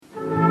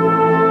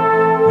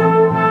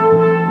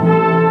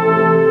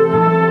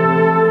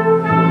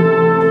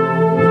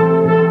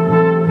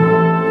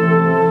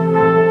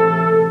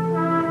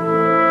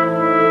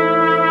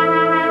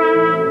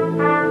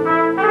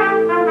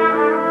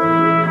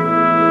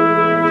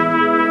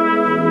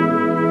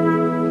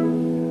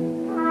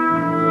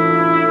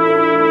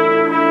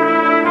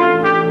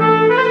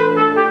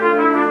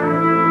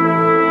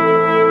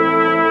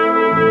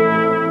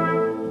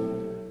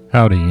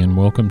Howdy, and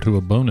welcome to a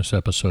bonus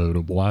episode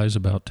of Wise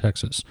About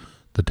Texas,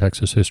 the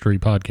Texas History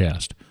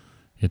Podcast.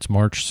 It's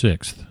March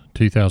 6th,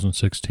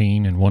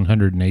 2016, and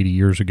 180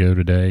 years ago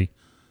today,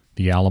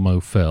 the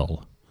Alamo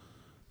fell.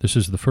 This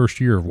is the first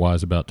year of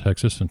Wise About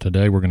Texas, and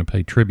today we're going to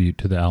pay tribute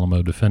to the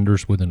Alamo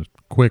defenders with a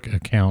quick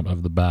account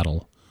of the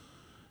battle.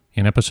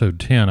 In Episode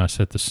 10, I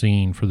set the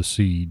scene for the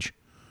siege.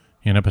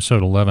 In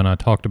Episode 11, I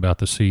talked about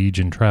the siege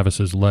and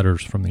Travis's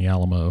letters from the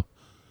Alamo.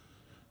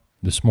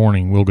 This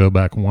morning, we'll go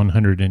back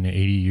 180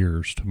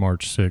 years to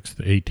March 6th,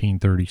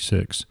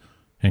 1836,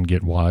 and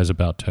get wise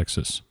about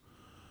Texas.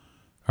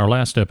 Our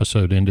last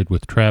episode ended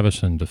with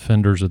Travis and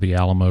defenders of the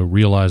Alamo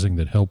realizing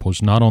that help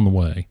was not on the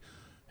way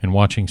and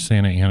watching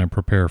Santa Anna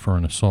prepare for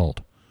an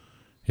assault.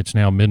 It's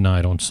now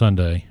midnight on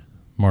Sunday,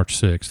 March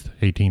 6th,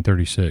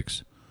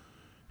 1836.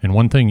 And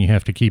one thing you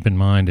have to keep in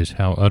mind is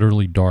how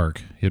utterly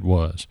dark it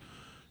was.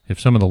 If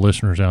some of the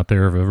listeners out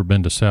there have ever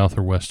been to South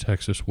or West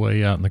Texas,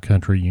 way out in the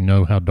country, you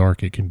know how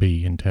dark it can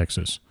be in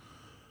Texas.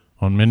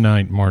 On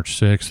midnight, March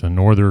 6th, a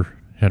norther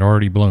had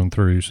already blown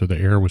through, so the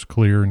air was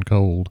clear and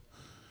cold,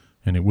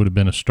 and it would have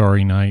been a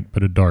starry night,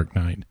 but a dark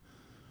night.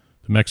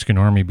 The Mexican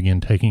army began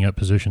taking up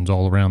positions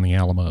all around the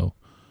Alamo.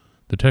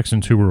 The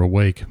Texans who were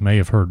awake may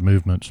have heard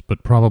movements,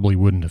 but probably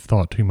wouldn't have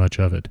thought too much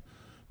of it.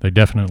 They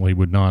definitely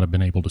would not have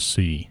been able to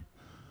see.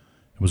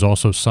 It was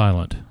also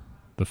silent.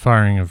 The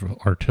firing of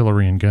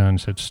artillery and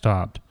guns had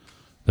stopped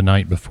the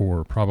night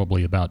before,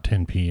 probably about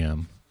 10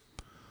 p.m.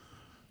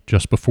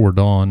 Just before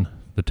dawn,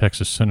 the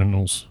Texas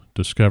Sentinels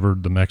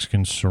discovered the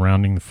Mexicans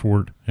surrounding the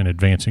fort and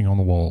advancing on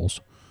the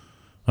walls.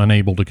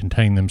 Unable to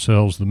contain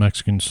themselves, the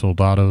Mexican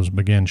soldados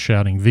began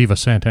shouting, "Viva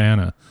Santa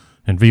Anna!"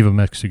 and "Viva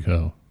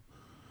Mexico!"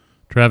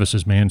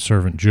 Travis's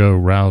manservant Joe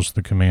roused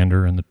the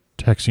commander, and the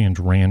Texians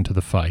ran to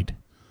the fight.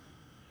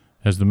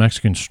 As the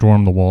Mexicans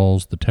stormed the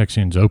walls, the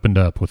Texians opened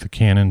up with the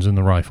cannons and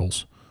the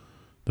rifles.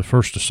 The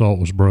first assault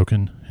was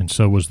broken, and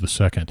so was the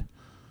second.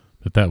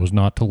 But that was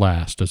not to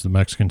last, as the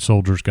Mexican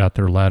soldiers got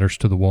their ladders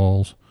to the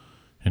walls,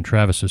 and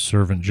Travis's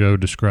servant Joe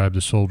described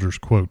the soldiers,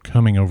 quote,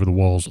 "coming over the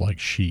walls like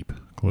sheep,"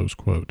 close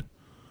quote.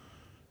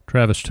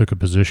 Travis took a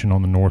position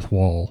on the north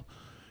wall.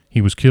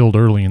 He was killed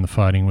early in the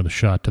fighting with a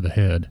shot to the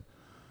head.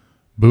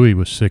 Bowie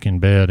was sick in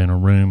bed in a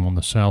room on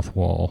the south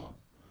wall.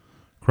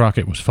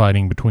 Crockett was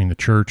fighting between the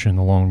church and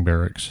the long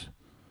barracks.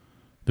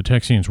 The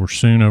Texians were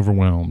soon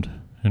overwhelmed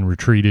and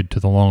retreated to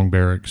the long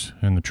barracks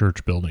and the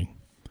church building.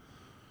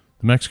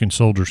 The Mexican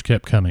soldiers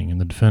kept coming, and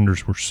the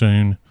defenders were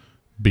soon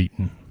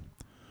beaten.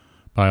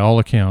 By all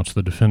accounts,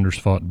 the defenders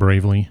fought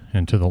bravely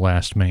and to the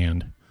last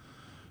man.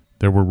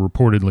 There were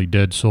reportedly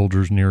dead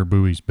soldiers near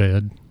Bowie's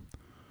bed.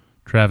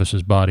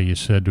 Travis's body is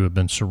said to have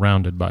been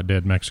surrounded by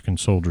dead Mexican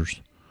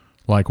soldiers.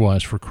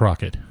 Likewise for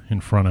Crockett, in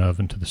front of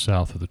and to the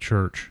south of the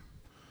church.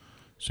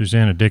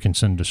 Susanna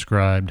Dickinson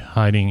described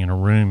hiding in a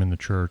room in the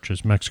church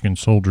as Mexican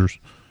soldiers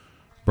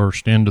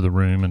burst into the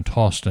room and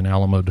tossed an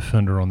Alamo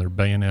defender on their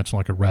bayonets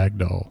like a rag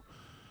doll,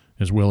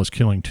 as well as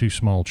killing 2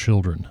 small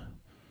children.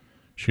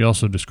 She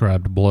also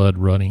described blood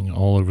running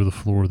all over the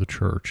floor of the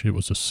church. It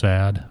was a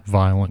sad,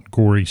 violent,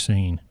 gory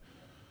scene.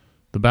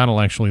 The battle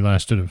actually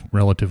lasted a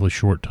relatively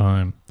short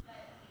time.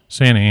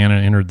 Santa Anna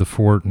entered the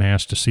fort and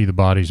asked to see the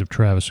bodies of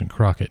Travis and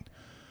Crockett.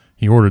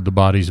 He ordered the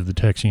bodies of the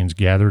Texians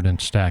gathered and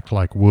stacked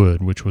like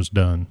wood, which was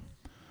done.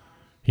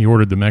 He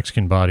ordered the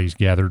Mexican bodies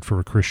gathered for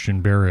a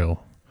Christian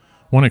burial.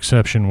 One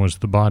exception was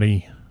the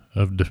body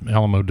of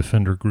Alamo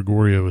defender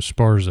Gregorio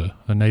Esparza,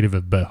 a native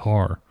of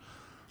Behar.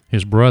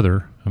 His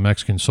brother, a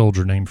Mexican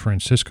soldier named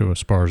Francisco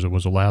Esparza,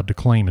 was allowed to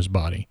claim his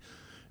body,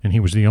 and he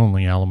was the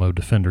only Alamo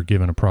defender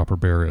given a proper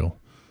burial.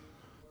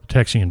 The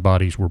Texian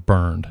bodies were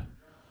burned.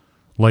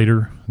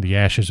 Later, the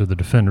ashes of the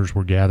defenders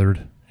were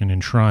gathered and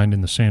enshrined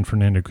in the San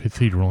Fernando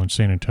Cathedral in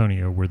San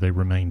Antonio, where they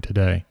remain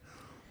today.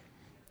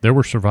 There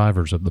were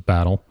survivors of the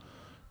battle.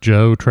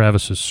 Joe,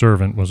 Travis's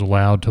servant, was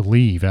allowed to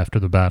leave after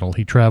the battle.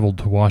 He traveled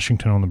to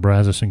Washington on the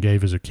Brazos and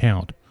gave his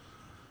account.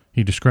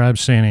 He described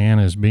Santa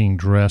Anna as being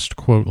dressed,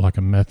 quote, like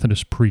a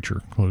Methodist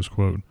preacher, close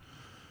quote.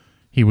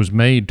 He was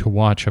made to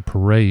watch a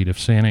parade of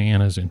Santa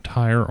Anna's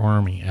entire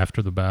army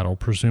after the battle,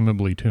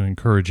 presumably to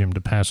encourage him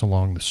to pass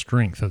along the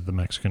strength of the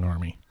Mexican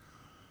army.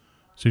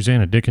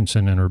 Susanna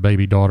Dickinson and her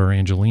baby daughter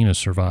Angelina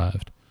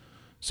survived.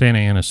 Santa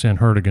Anna sent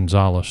her to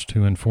Gonzales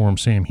to inform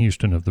Sam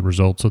Houston of the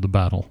results of the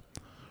battle.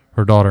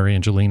 Her daughter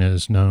Angelina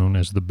is known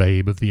as the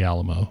Babe of the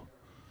Alamo.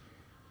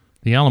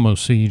 The Alamo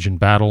siege and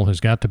battle has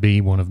got to be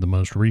one of the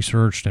most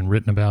researched and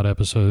written about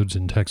episodes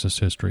in Texas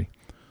history.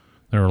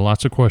 There are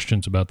lots of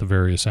questions about the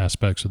various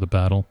aspects of the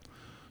battle.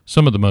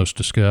 Some of the most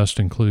discussed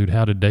include,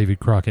 how did David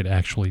Crockett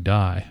actually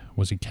die?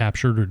 Was he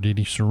captured or did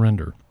he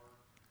surrender?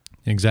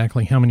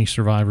 Exactly how many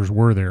survivors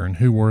were there and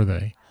who were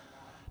they?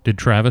 Did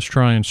Travis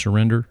try and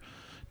surrender?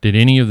 Did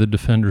any of the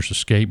defenders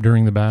escape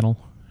during the battle?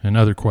 And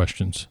other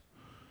questions.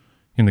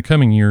 In the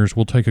coming years,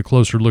 we'll take a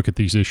closer look at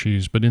these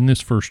issues, but in this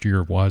first year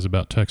of Wise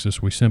About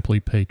Texas, we simply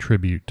pay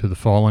tribute to the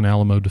fallen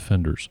Alamo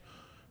defenders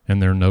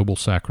and their noble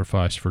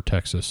sacrifice for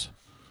Texas.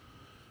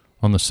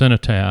 On the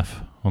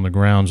cenotaph on the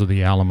grounds of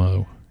the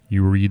Alamo,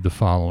 you read the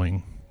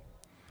following: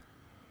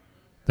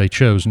 They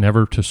chose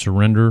never to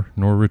surrender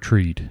nor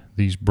retreat.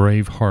 These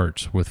brave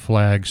hearts, with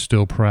flags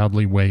still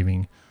proudly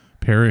waving,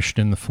 perished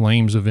in the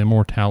flames of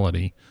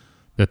immortality,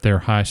 that their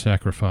high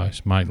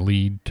sacrifice might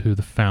lead to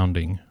the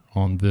founding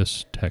on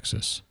this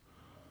Texas.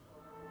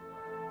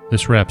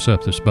 This wraps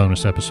up this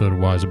bonus episode of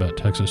Wise About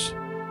Texas.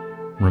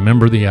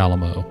 Remember the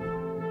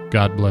Alamo.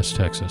 God bless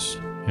Texas,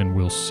 and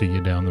we'll see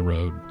you down the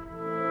road.